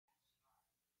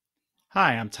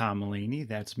Hi, I'm Tom Mulaney.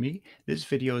 That's me. This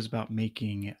video is about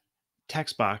making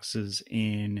text boxes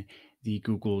in the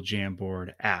Google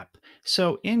Jamboard app.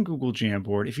 So, in Google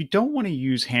Jamboard, if you don't want to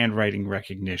use handwriting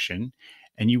recognition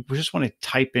and you just want to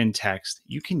type in text,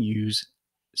 you can use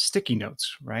sticky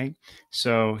notes, right?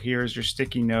 So, here's your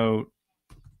sticky note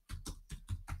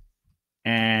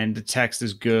and the text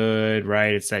is good,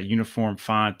 right? It's that uniform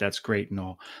font. That's great and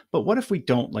all. But what if we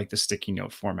don't like the sticky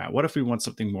note format? What if we want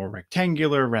something more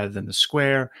rectangular rather than the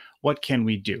square? What can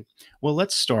we do? Well,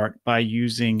 let's start by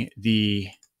using the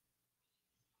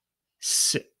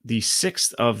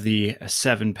sixth of the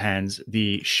seven pens,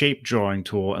 the shape drawing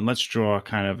tool, and let's draw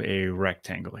kind of a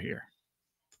rectangle here.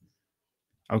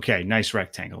 Okay, nice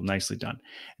rectangle, nicely done.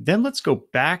 Then let's go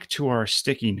back to our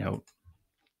sticky note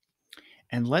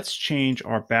and let's change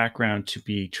our background to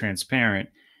be transparent,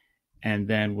 and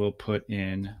then we'll put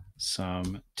in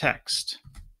some text.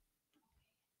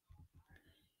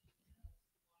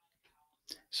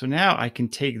 So now I can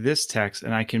take this text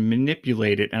and I can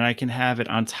manipulate it and I can have it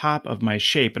on top of my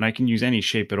shape, and I can use any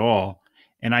shape at all.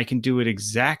 And I can do it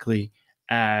exactly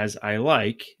as I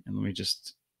like. And let me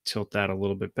just tilt that a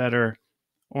little bit better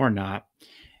or not.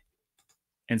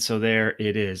 And so there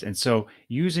it is. And so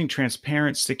using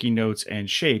transparent sticky notes and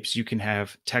shapes, you can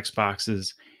have text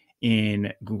boxes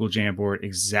in Google Jamboard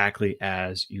exactly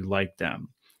as you like them.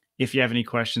 If you have any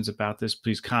questions about this,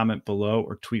 please comment below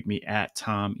or tweet me at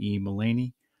Tom E.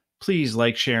 Mulaney. Please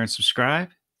like, share, and subscribe.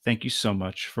 Thank you so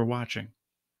much for watching.